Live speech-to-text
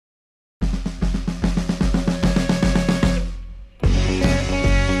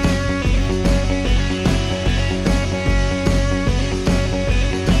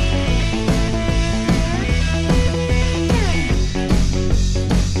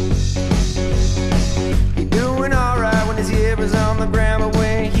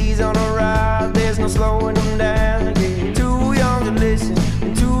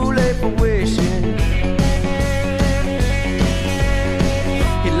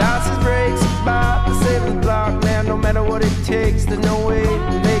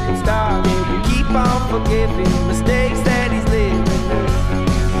forgive him mistakes that he's living through.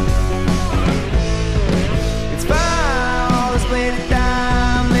 It's fine, all the splendid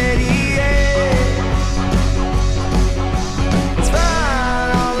time that he had. It's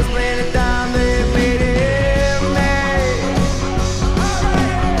fine, all the splendid time that made him mad.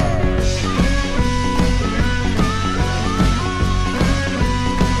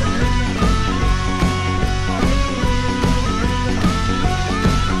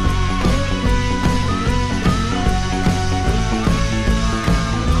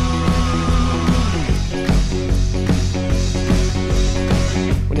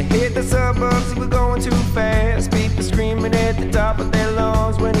 When they hit the suburbs, he was going too fast. People screaming at the top of their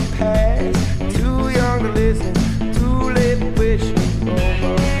lungs when he passed. Too young to listen, too late to wish over.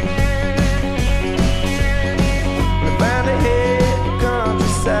 When he finally hit the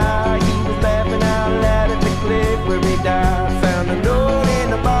countryside, he was laughing out loud at the cliff where he died. Found a note in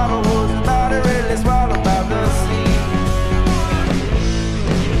the bottle, was about to really swallowed by the sea.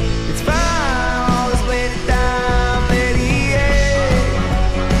 It's fine, all the splendid time that he had.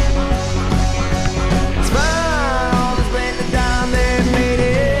 It's fine, all the splendid time that made him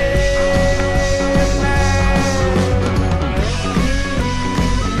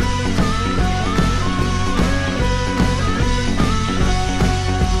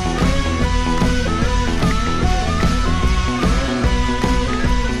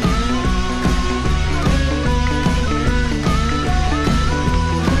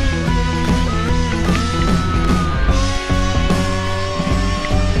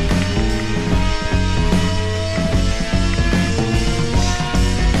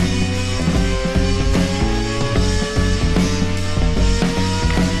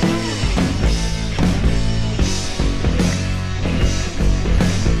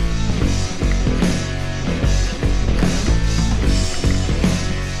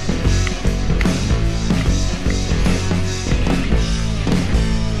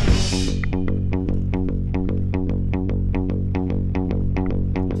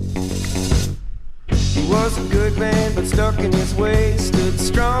He was a good man, but stuck in his ways. Stood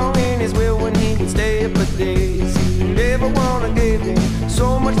strong in his will when he would stay up for days. He never wanna give him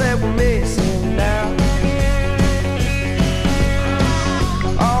so much that we're missing now.